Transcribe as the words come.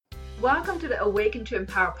Welcome to the Awaken to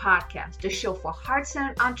Empower podcast, the show for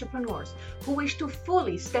heart-centered entrepreneurs who wish to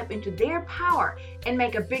fully step into their power and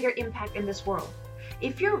make a bigger impact in this world.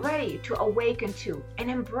 If you're ready to awaken to and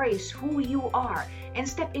embrace who you are and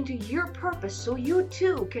step into your purpose so you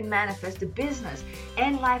too can manifest the business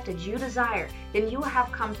and life that you desire, then you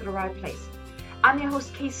have come to the right place. I'm your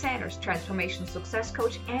host, Kay Sanders, Transformation Success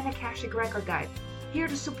Coach and Akashic Record Guide, here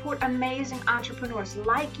to support amazing entrepreneurs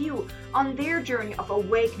like you on their journey of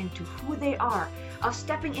awakening to who they are, of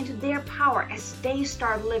stepping into their power as they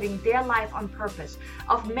start living their life on purpose,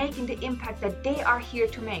 of making the impact that they are here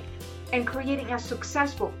to make, and creating a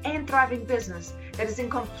successful and thriving business that is in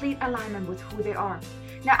complete alignment with who they are.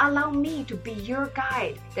 Now allow me to be your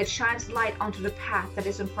guide that shines light onto the path that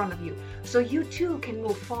is in front of you, so you too can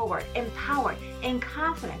move forward, empowered and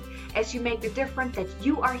confident as you make the difference that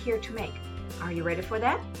you are here to make. Are you ready for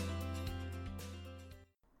that?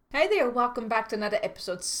 Hey there, welcome back to another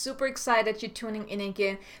episode. Super excited you're tuning in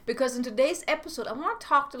again, because in today's episode I want to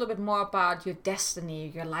talk a little bit more about your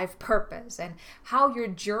destiny, your life purpose, and how your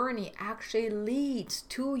journey actually leads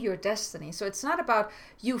to your destiny. So it's not about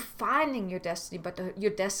you finding your destiny, but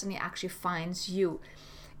your destiny actually finds you.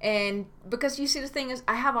 And because you see, the thing is,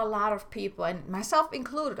 I have a lot of people, and myself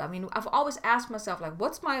included, I've always asked myself, like,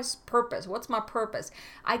 what's my purpose? What's my purpose?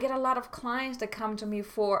 I get a lot of clients that come to me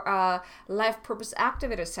for a life purpose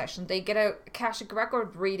activator session. They get a Akashic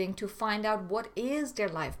record reading to find out what is their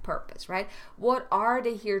life purpose, right? What are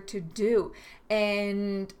they here to do?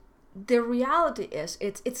 And the reality is,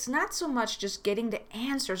 it's not so much just getting the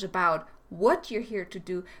answers about what you're here to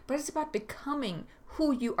do, but it's about becoming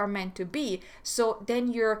who you are meant to be. So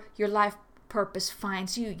then your life purpose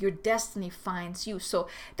finds you, your destiny finds you. So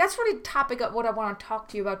that's really the topic of what I want to talk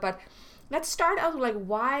to you about. But let's start out like,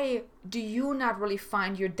 why do you not really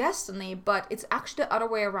find your destiny? But it's actually the other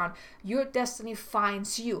way around. Your destiny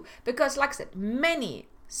finds you. Because like I said, many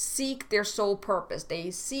seek their soul purpose.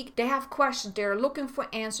 They have questions. They're looking for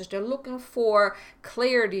answers. They're looking for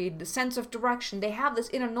clarity, the sense of direction. They have this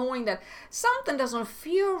inner knowing that something doesn't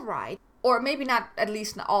feel right. Or maybe not, at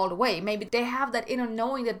least not all the way. Maybe they have that inner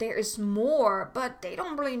knowing that there is more, but they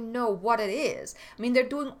don't really know what it is. They're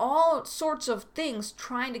doing all sorts of things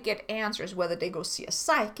trying to get answers, whether they go see a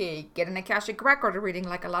psychic, get an Akashic record reading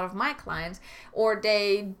like a lot of my clients, or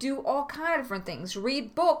they do all kind of different things,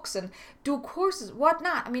 read books and do courses,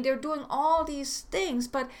 whatnot. They're doing all these things,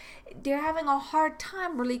 but they're having a hard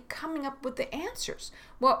time really coming up with the answers.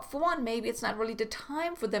 Well, for one, maybe it's not really the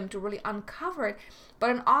time for them to really uncover it,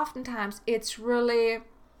 but oftentimes it's really,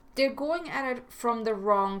 they're going at it from the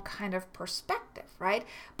wrong kind of perspective, right?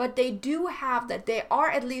 But they do have that, they are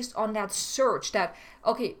at least on that search that,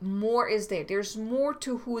 okay, more is there. There's more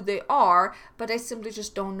to who they are, but they simply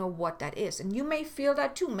just don't know what that is. And you may feel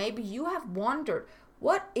that too. Maybe you have wondered,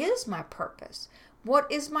 what is my purpose?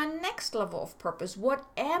 What is my next level of purpose? What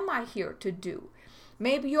am I here to do?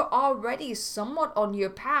 Maybe you're already somewhat on your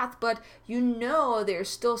path, but you know there's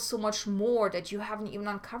still so much more that you haven't even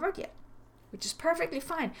uncovered yet, which is perfectly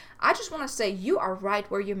fine. I just want to say you are right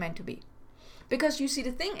where you're meant to be. Because you see,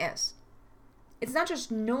 the thing is, it's not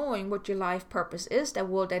just knowing what your life purpose is that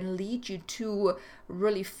will then lead you to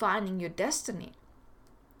really finding your destiny.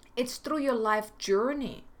 It's through your life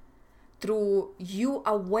journey, through you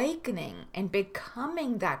awakening and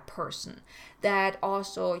becoming that person, that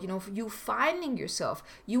also, you finding yourself,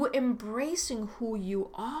 you embracing who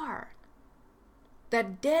you are,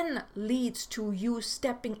 that then leads to you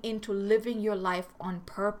stepping into living your life on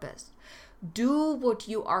purpose. Do what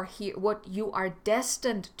you are here, what you are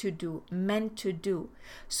destined to do, meant to do.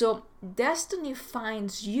 So destiny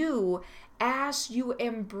finds you as you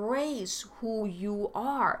embrace who you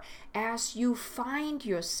are, as you find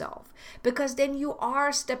yourself, because then you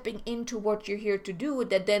are stepping into what you're here to do,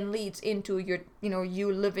 that then leads into your,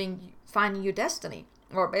 you living, finding your destiny.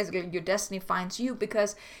 Or basically your destiny finds you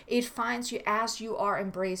because it finds you as you are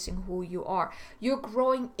embracing who you are. You're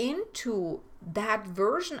growing into that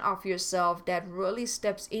version of yourself that really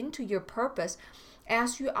steps into your purpose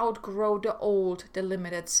as you outgrow the old, the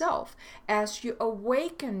limited self, as you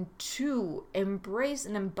awaken to embrace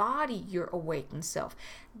and embody your awakened self.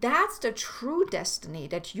 That's the true destiny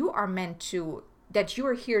that you are meant to, that you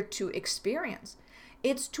are here to experience.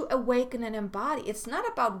 It's to awaken and embody. It's not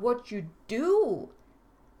about what you do.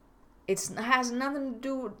 It has nothing to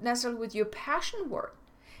do necessarily with your passion work.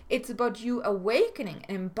 It's about you awakening,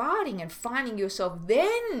 embodying, and finding yourself.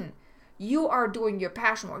 Then you are doing your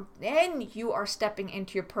passion work. Then you are stepping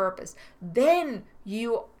into your purpose. Then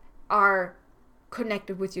you are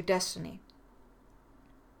connected with your destiny.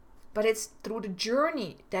 But it's through the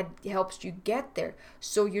journey that helps you get there.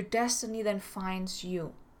 So your destiny then finds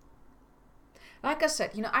you. Like I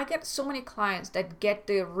said, I get so many clients that get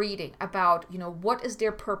the reading about, what is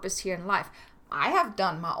their purpose here in life. I have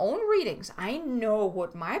done my own readings. I know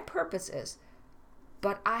what my purpose is,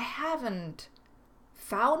 but I haven't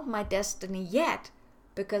found my destiny yet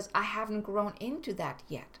because I haven't grown into that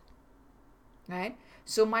yet, right?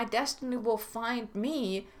 So my destiny will find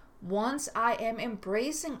me once I am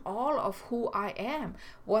embracing all of who I am,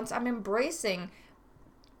 once I'm embracing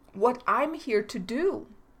what I'm here to do,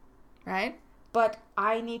 right? But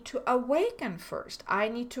I need to awaken first. I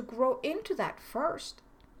need to grow into that first.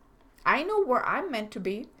 I know where I'm meant to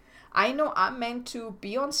be. I know I'm meant to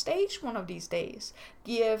be on stage one of these days,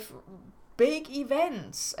 give big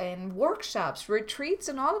events and workshops, retreats,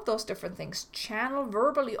 and all of those different things, channel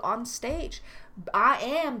verbally on stage. I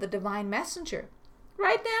am the divine messenger.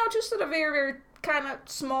 Right now, just at a very, very kind of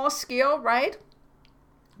small scale, right?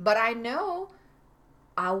 But I know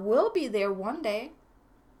I will be there one day.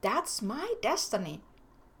 That's my destiny.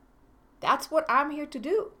 That's what I'm here to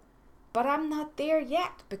do. But I'm not there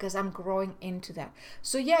yet because I'm growing into that.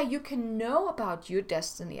 So yeah, you can know about your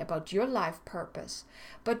destiny, about your life purpose.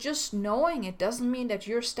 But just knowing it doesn't mean that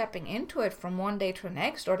you're stepping into it from one day to the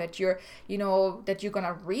next, or that you're going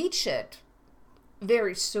to reach it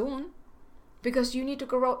very soon. Because you need to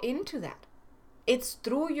grow into that. It's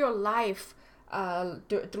through your life,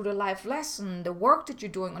 through the life lesson, the work that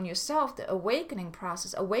you're doing on yourself, the awakening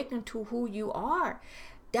process, awakening to who you are.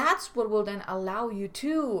 That's what will then allow you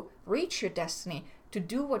to reach your destiny, to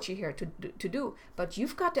do what you're here to do. But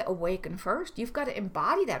you've got to awaken first. You've got to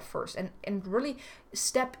embody that first and really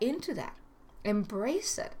step into that.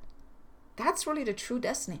 Embrace it. That's really the true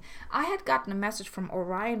destiny. I had gotten a message from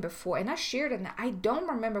Orion before, and I shared it, and I don't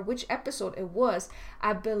remember which episode it was.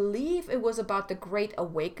 I believe it was about the Great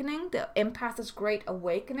Awakening, the Empath's Great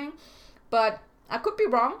Awakening, but I could be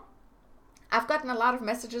wrong. I've gotten a lot of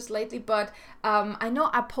messages lately, but I know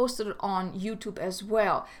I posted it on YouTube as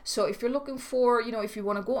well. So if you're looking for, if you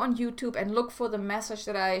want to go on YouTube and look for the message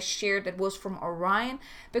that I shared that was from Orion,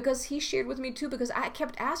 because he shared with me too, because I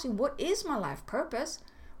kept asking, what is my life purpose?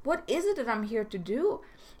 What is it that I'm here to do?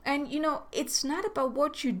 And, it's not about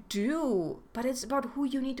what you do, but it's about who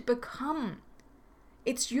you need to become.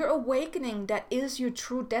 It's your awakening that is your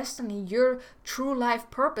true destiny, your true life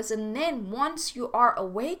purpose. And then once you are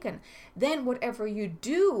awakened, then whatever you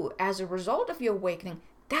do as a result of your awakening,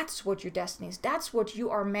 that's what your destiny is. That's what you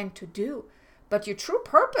are meant to do. But your true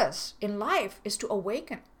purpose in life is to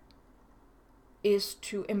awaken, is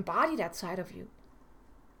to embody that side of you.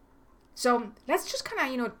 So let's just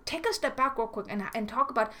kind of, take a step back real quick and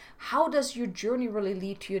talk about how does your journey really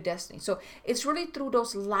lead to your destiny. So it's really through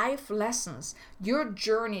those life lessons, your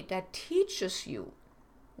journey, that teaches you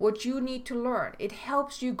what you need to learn. It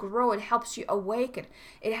helps you grow. It helps you awaken.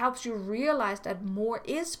 It helps you realize that more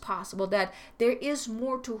is possible, that there is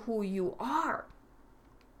more to who you are.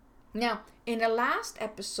 Now, in the last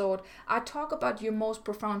episode, I talk about your most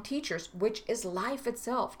profound teachers, which is life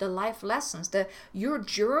itself, the life lessons, your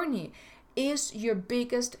journey is your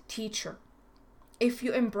biggest teacher. If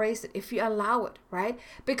you embrace it, if you allow it, right?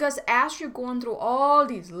 Because as you're going through all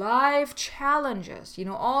these life challenges,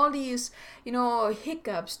 all these,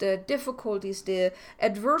 hiccups, the difficulties, the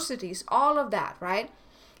adversities, all of that, right?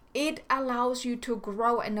 It allows you to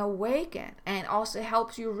grow and awaken, and also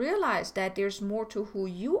helps you realize that there's more to who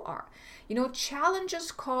you are.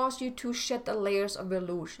 Challenges cause you to shed the layers of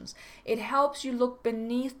illusions. It helps you look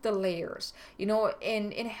beneath the layers,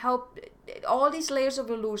 and help all these layers of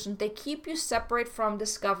illusion. They keep you separate from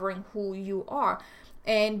discovering who you are.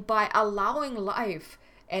 And by allowing life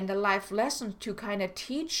and the life lessons to kind of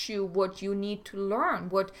teach you what you need to learn,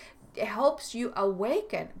 what helps you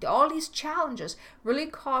awaken, all these challenges really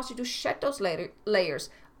cause you to shed those layers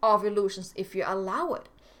of illusions if you allow it,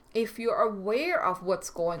 if you're aware of what's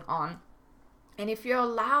going on, and if you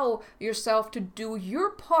allow yourself to do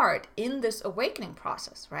your part in this awakening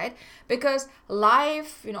process, right? Because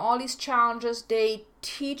life, all these challenges, they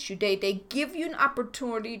teach you, they give you an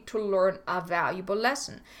opportunity to learn a valuable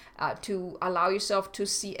lesson, to allow yourself to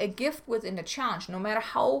see a gift within the challenge, no matter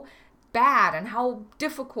how bad and how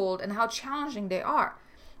difficult and how challenging they are.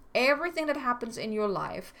 Everything that happens in your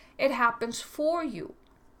life, it happens for you,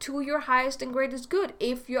 to your highest and greatest good,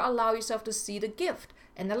 if you allow yourself to see the gift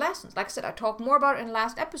and the lessons. Like I said, I talked more about it in the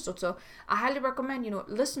last episode, so I highly recommend,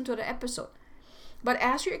 listen to the episode. But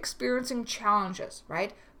as you're experiencing challenges,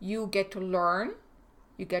 right, you get to learn,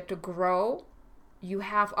 you get to grow, you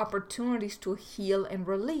have opportunities to heal and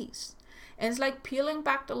release. And it's like peeling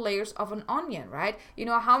back the layers of an onion, right?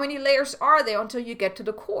 How many layers are there until you get to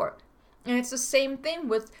the core? And it's the same thing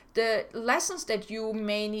with the lessons that you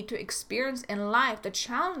may need to experience in life, the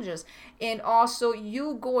challenges, and also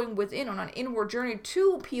you going within on an inward journey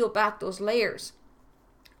to peel back those layers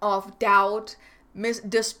of doubt,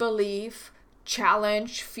 disbelief,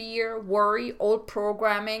 challenge, fear, worry, old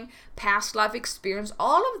programming, past life experience,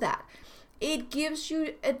 all of that. It gives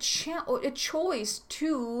you a choice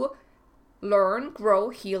to learn, grow,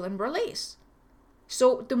 heal, and release.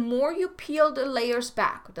 So the more you peel the layers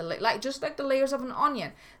back, just like the layers of an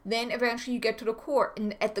onion, then eventually you get to the core.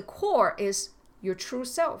 And at the core is your true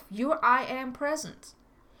self, your I am presence.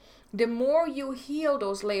 The more you heal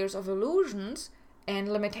those layers of illusions and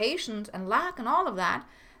limitations and lack and all of that,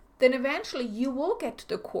 then eventually you will get to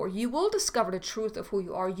the core. You will discover the truth of who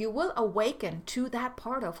you are. You will awaken to that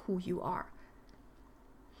part of who you are.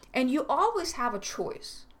 And you always have a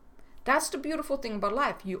choice. That's the beautiful thing about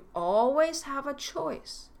life. You always have a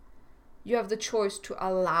choice. You have the choice to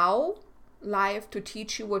allow life to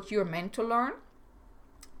teach you what you're meant to learn,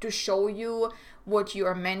 to show you what you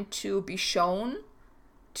are meant to be shown,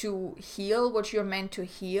 to heal what you're meant to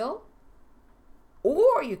heal,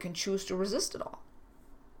 or you can choose to resist it all.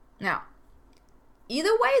 Now,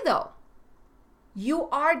 either way though, you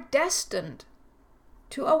are destined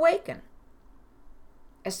to awaken.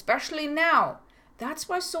 Especially now. That's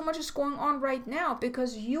why so much is going on right now,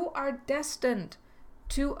 because you are destined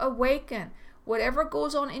to awaken. Whatever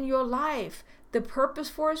goes on in your life, the purpose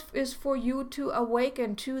for it is for you to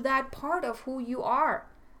awaken to that part of who you are.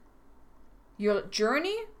 Your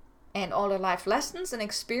journey and all the life lessons and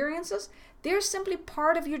experiences, they're simply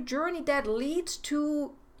part of your journey that leads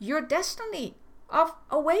to your destiny of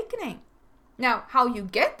awakening. Now, how you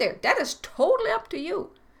get there, that is totally up to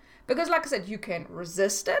you. Because like I said, you can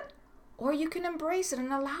resist it, or you can embrace it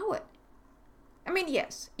and allow it. I mean,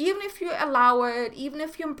 yes, even if you allow it, even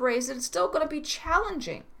if you embrace it, it's still going to be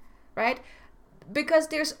challenging, right? Because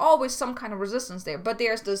there's always some kind of resistance there. But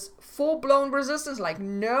there's this full-blown resistance, like,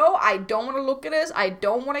 no, I don't want to look at this. I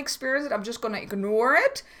don't want to experience it. I'm just going to ignore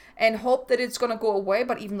it and hope that it's going to go away.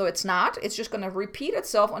 But even though it's not, it's just going to repeat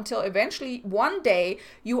itself until eventually one day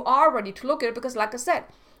you are ready to look at it. Because like I said,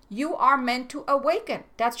 you are meant to awaken.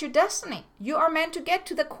 That's your destiny. You are meant to get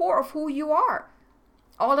to the core of who you are.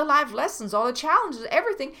 All the life lessons, all the challenges,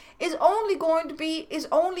 everything is only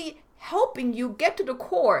helping you get to the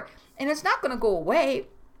core. And it's not going to go away.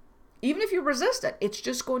 Even if you resist it, it's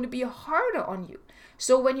just going to be harder on you.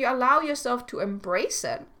 So when you allow yourself to embrace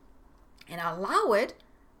it and allow it,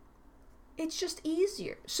 it's just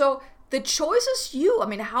easier. So the choice is you. I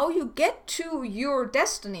mean, how you get to your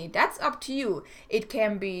destiny, that's up to you. It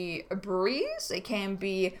can be a breeze, it can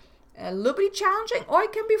be a little bit challenging, or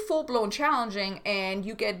it can be full-blown challenging and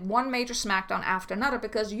you get one major smackdown after another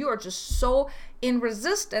because you are just so in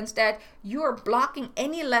resistance that you are blocking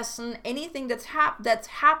any lesson, anything that's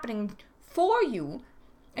happening for you,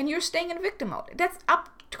 and you're staying in victim mode. That's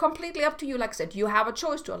completely up to you. Like I said, you have a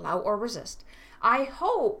choice to allow or resist. I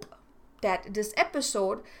hope that this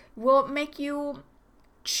episode will make you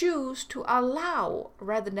choose to allow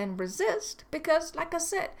rather than resist, because like I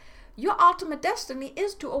said, your ultimate destiny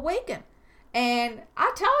is to awaken. And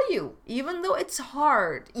I tell you, even though it's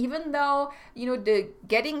hard, even though, the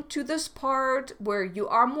getting to this part where you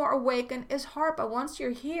are more awakened is hard, but once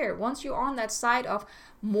you're here, once you're on that side of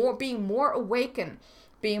being more awakened,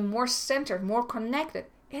 being more centered, more connected,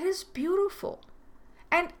 it is beautiful.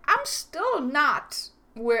 And I'm still not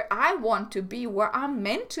where I want to be, where I'm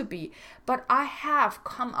meant to be, but I have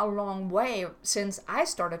come a long way since I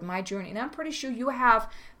started my journey, and I'm pretty sure you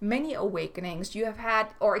have many awakenings. You have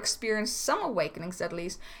had or experienced some awakenings at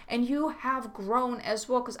least, and you have grown as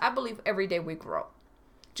well, because I believe every day we grow.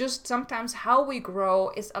 Just sometimes how we grow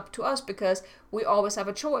is up to us, because we always have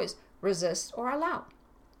a choice, resist or allow.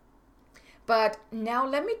 But now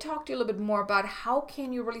let me talk to you a little bit more about how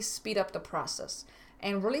can you really speed up the process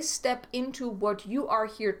and really step into what you are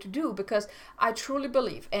here to do, because I truly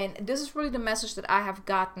believe, and this is really the message that I have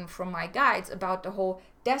gotten from my guides about the whole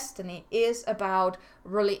destiny, is about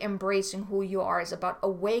really embracing who you are. It's about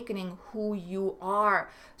awakening who you are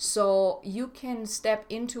so you can step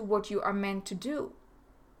into what you are meant to do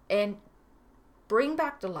and bring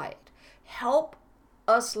back the light. Help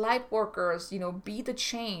us light workers, be the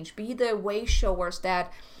change, be the way showers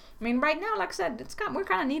that, right now, like I said, we're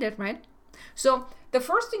kind of needed, right? So the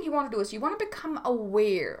first thing you want to do is you want to become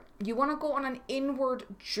aware. You want to go on an inward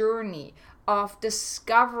journey of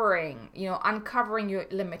discovering, uncovering your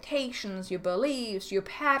limitations, your beliefs, your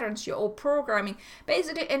patterns, your old programming,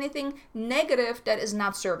 basically anything negative that is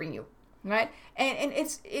not serving you, right? And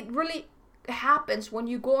it really happens when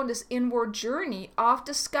you go on this inward journey of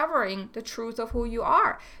discovering the truth of who you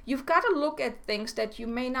are. You've got to look at things that you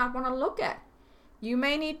may not want to look at. You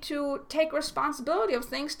may need to take responsibility of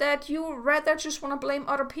things that you rather just want to blame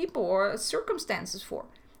other people or circumstances for,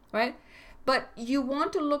 right? But you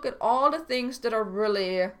want to look at all the things that are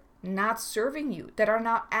really not serving you, that are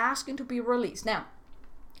not asking to be released. Now,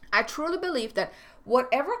 I truly believe that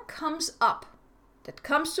whatever comes up, that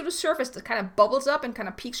comes to the surface, that kind of bubbles up and kind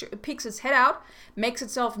of peeks its head out, makes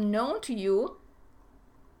itself known to you,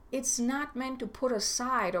 it's not meant to put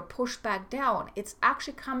aside or push back down. It's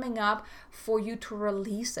actually coming up for you to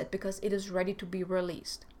release it because it is ready to be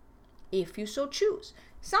released, if you so choose.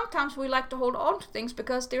 Sometimes we like to hold on to things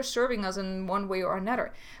because they're serving us in one way or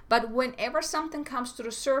another. But whenever something comes to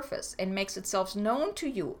the surface and makes itself known to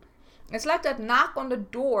you, it's like that knock on the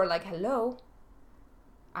door, like, hello,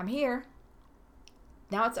 I'm here.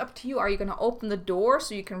 Now it's up to you. Are you going to open the door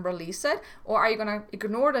so you can release it? Or are you going to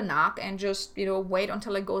ignore the knock and just, wait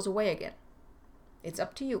until it goes away again? It's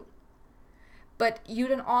up to you. But you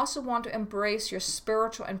then also want to embrace your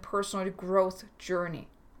spiritual and personal growth journey.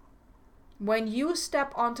 When you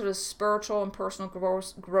step onto the spiritual and personal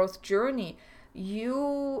growth journey,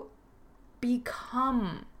 you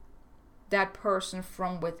become that person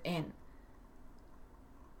from within.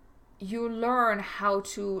 You learn how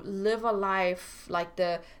to live a life like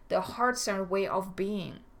the heart-centered way of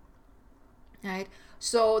being, right?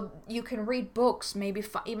 So you can read books, maybe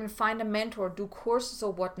even find a mentor, do courses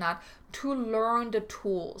or whatnot to learn the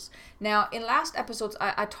tools. Now, in last episodes,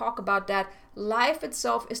 I talk about that life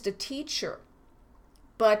itself is the teacher,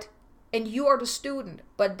 and you are the student,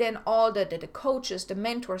 but then all the coaches, the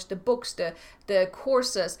mentors, the books, the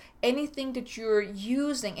courses, anything that you're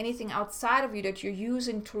using, anything outside of you that you're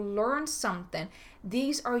using to learn something,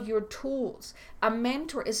 these are your tools. A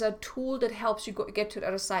mentor is a tool that helps you get to the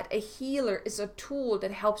other side. A healer is a tool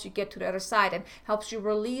that helps you get to the other side and helps you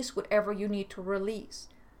release whatever you need to release.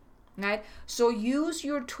 Right? So use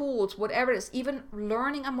your tools, whatever it is, even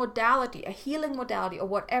learning a modality, a healing modality or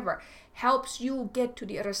whatever, helps you get to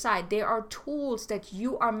the other side. There are tools that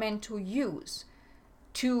you are meant to use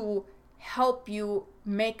to help you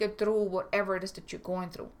make it through whatever it is that you're going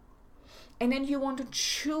through. And then you want to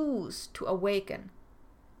choose to awaken.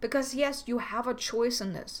 Because yes, you have a choice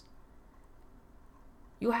in this.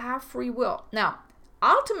 You have free will. Now,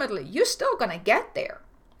 ultimately, you're still going to get there.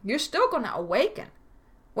 You're still going to awaken.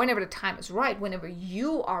 Whenever the time is right, whenever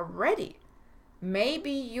you are ready.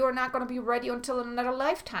 Maybe you're not going to be ready until another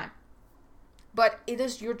lifetime. But it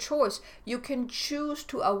is your choice. You can choose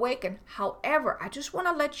to awaken. However, I just want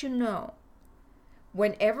to let you know,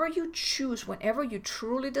 whenever you choose, whenever you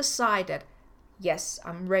truly decide that, yes,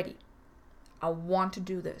 I'm ready. I want to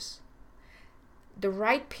do this. The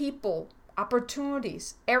right people,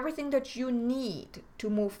 opportunities, everything that you need to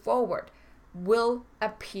move forward will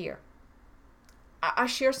appear. I'll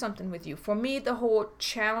share something with you. For me, the whole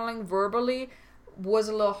channeling verbally was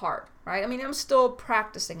a little hard, right? I mean, I'm still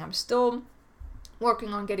practicing. I'm still working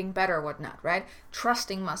on getting better or whatnot, right?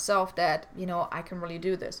 Trusting myself that, I can really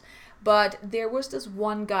do this. But there was this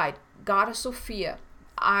one guide, Goddess Sophia.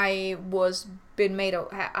 I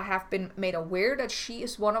have been made aware that she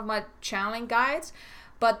is one of my channeling guides.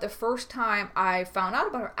 But the first time I found out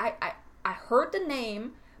about her, I heard the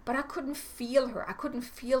name, but I couldn't feel her. I couldn't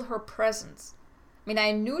feel her presence. I mean,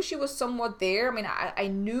 I knew she was somewhat there. I mean, I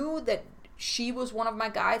knew that she was one of my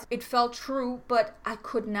guides. It felt true, but I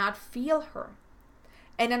could not feel her.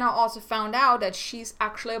 And then I also found out that she's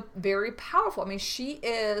actually very powerful. I mean, she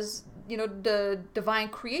is, the divine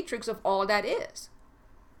creatrix of all that is.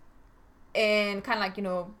 And kind of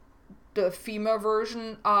like, the female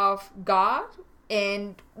version of God.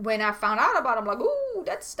 And when I found out about it, I'm like, ooh,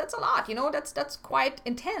 that's a lot, that's quite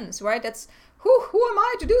intense, right? That's, who am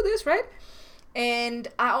I to do this, right? And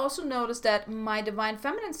I also noticed that my divine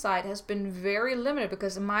feminine side has been very limited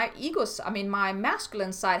because my my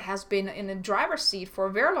masculine side has been in the driver's seat for a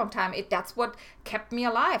very long time. That's what kept me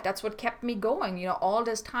alive. That's what kept me going, all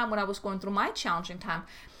this time when I was going through my challenging time.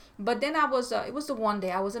 But then it was the one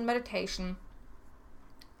day I was in meditation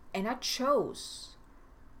and I chose.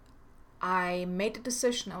 I made the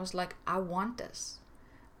decision. I was like, I want this.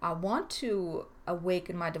 I want to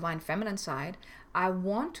awaken my divine feminine side. I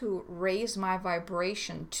want to raise my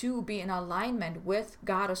vibration to be in alignment with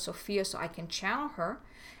Goddess Sophia so I can channel her.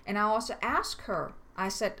 And I also asked her, I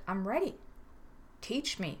said, I'm ready.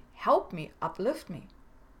 Teach me, help me, uplift me.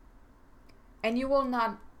 And you will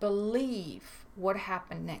not believe what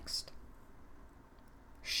happened next.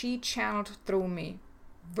 She channeled through me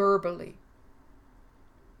verbally.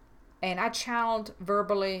 and I channeled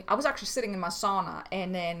verbally. I was actually sitting in my sauna,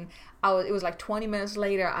 and then it was like 20 minutes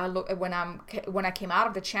later, when I came out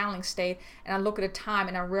of the channeling state, and I look at the time,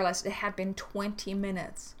 and I realized it had been 20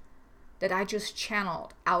 minutes that I just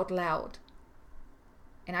channeled out loud.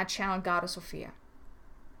 And I channeled Goddess Sophia.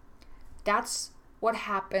 That's what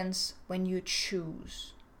happens when you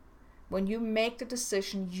choose. When you make the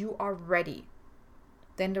decision, you are ready.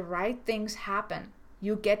 Then the right things happen.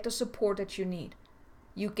 You get the support that you need.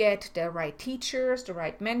 You get the right teachers, the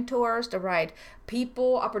right mentors, the right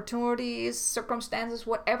people, opportunities, circumstances,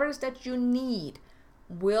 whatever it is that you need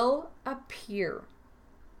will appear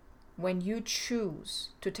when you choose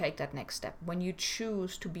to take that next step, when you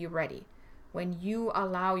choose to be ready, when you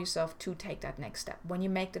allow yourself to take that next step, when you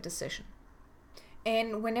make the decision.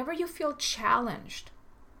 And whenever you feel challenged,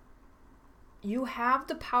 you have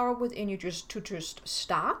the power within you to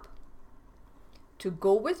stop, to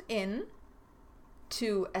go within,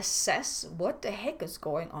 to assess what the heck is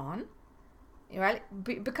going on, right?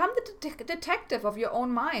 Become the detective of your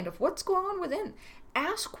own mind, of what's going on within.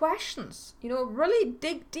 Ask questions, really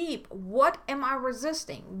dig deep. What am I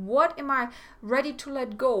resisting? What am I ready to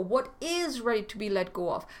let go? What is ready to be let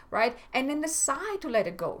go of, right? And then decide to let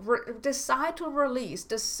it go. Decide to release.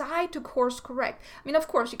 Decide to course correct. I mean, of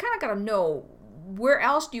course, you kind of got to know, where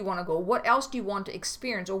else do you want to go? What else do you want to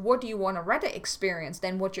experience? Or what do you want to rather experience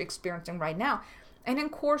than what you're experiencing right now? And then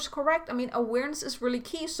course correct. I mean, awareness is really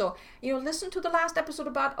key. So, listen to the last episode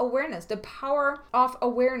about awareness, the power of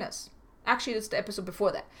awareness. Actually, it's the episode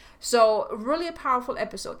before that. So really a powerful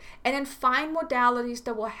episode. And then find modalities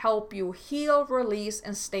that will help you heal, release,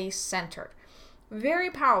 and stay centered.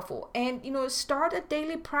 Very powerful. And, start a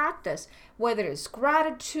daily practice, whether it's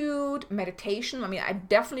gratitude, meditation. I mean, I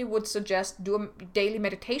definitely would suggest do a daily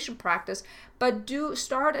meditation practice, but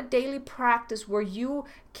start a daily practice where you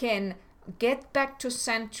can get back to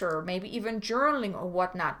center, maybe even journaling or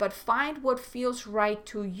whatnot, but find what feels right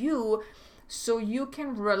to you so you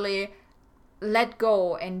can really let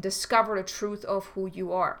go and discover the truth of who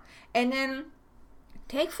you are. And then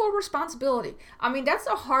take full responsibility. I mean, that's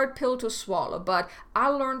a hard pill to swallow, but I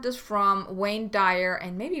learned this from Wayne Dyer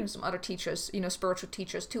and maybe even some other teachers, spiritual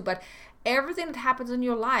teachers too. But everything that happens in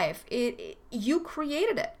your life, you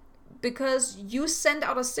created it, because you send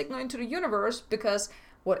out a signal into the universe, because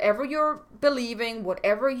whatever you're believing,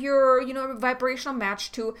 whatever your, vibrational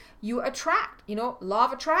match to, you attract, law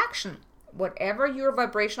of attraction. Whatever your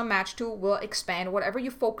vibrational match to will expand. Whatever you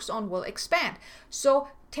focus on will expand. So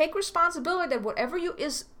take responsibility that whatever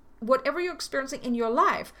you're experiencing in your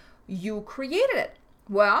life, you created it.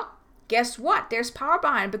 Well, guess what? There's power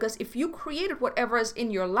behind it, because if you created whatever is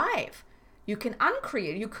in your life, you can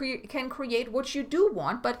uncreate. You can create what you do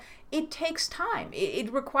want, but it takes time.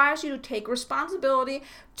 It requires you to take responsibility,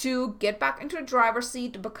 to get back into the driver's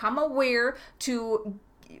seat, to become aware, to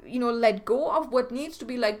let go of what needs to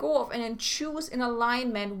be let go of, and then choose in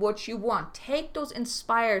alignment what you want. Take those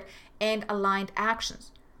inspired and aligned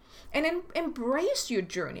actions, and then embrace your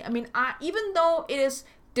journey. I mean, even though it is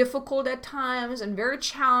difficult at times and very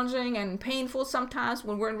challenging and painful sometimes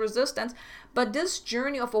when we're in resistance, but this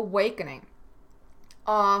journey of awakening,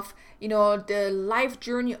 of the life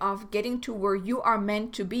journey of getting to where you are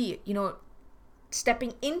meant to be,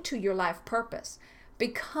 stepping into your life purpose,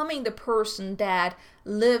 becoming the person that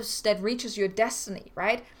reaches your destiny,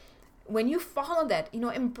 right? When you follow that,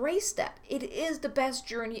 embrace that. It is the best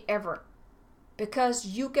journey ever, because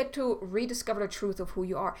you get to rediscover the truth of who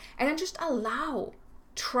you are. And then just allow,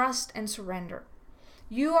 trust, and surrender.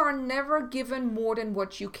 You are never given more than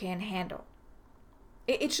what you can handle.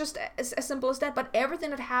 It's just as simple as that. But everything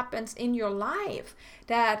that happens in your life,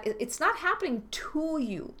 that it's not happening to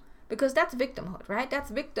you, because that's victimhood, right? That's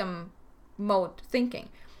victim mode thinking.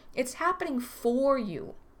 It's happening for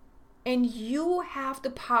you, and you have the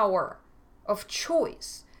power of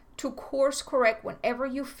choice to course correct whenever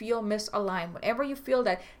you feel misaligned, whenever you feel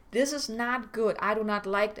that this is not good, I do not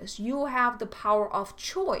like this. You have the power of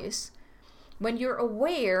choice when you're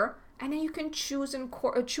aware, and then you can choose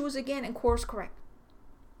again and course correct.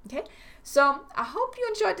 Okay, so I hope you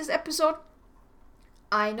enjoyed this episode.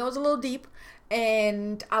 I know it's a little deep,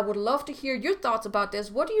 and I would love to hear your thoughts about this.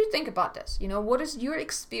 What do you think about this? What is your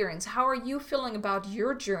experience? How are you feeling about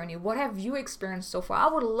your journey? What have you experienced so far?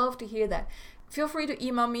 I would love to hear that. Feel free to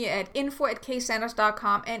email me at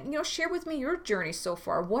info@ksanders.com and share with me your journey so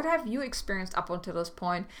far. What have you experienced up until this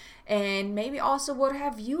point? And maybe also, what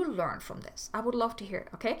have you learned from this? I would love to hear it,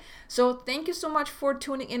 okay? So thank you so much for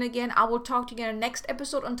tuning in again. I will talk to you in the next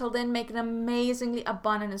episode. Until then, make an amazingly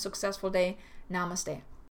abundant and successful day. Namaste.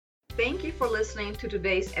 Thank you for listening to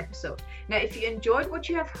today's episode. Now, if you enjoyed what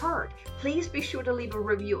you have heard, please be sure to leave a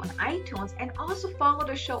review on iTunes and also follow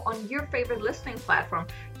the show on your favorite listening platform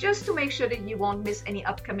just to make sure that you won't miss any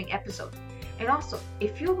upcoming episodes. And also,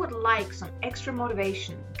 if you would like some extra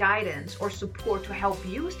motivation, guidance, or support to help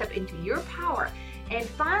you step into your power and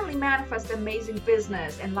finally manifest the amazing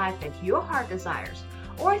business and life that your heart desires,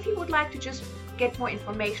 or if you would like to just get more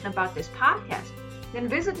information about this podcast, then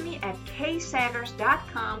visit me at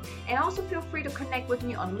ksanders.com and also feel free to connect with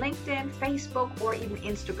me on LinkedIn, Facebook, or even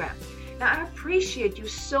Instagram. Now, I appreciate you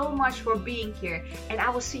so much for being here, and I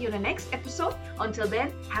will see you in the next episode. Until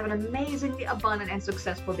then, have an amazingly abundant and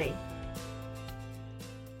successful day.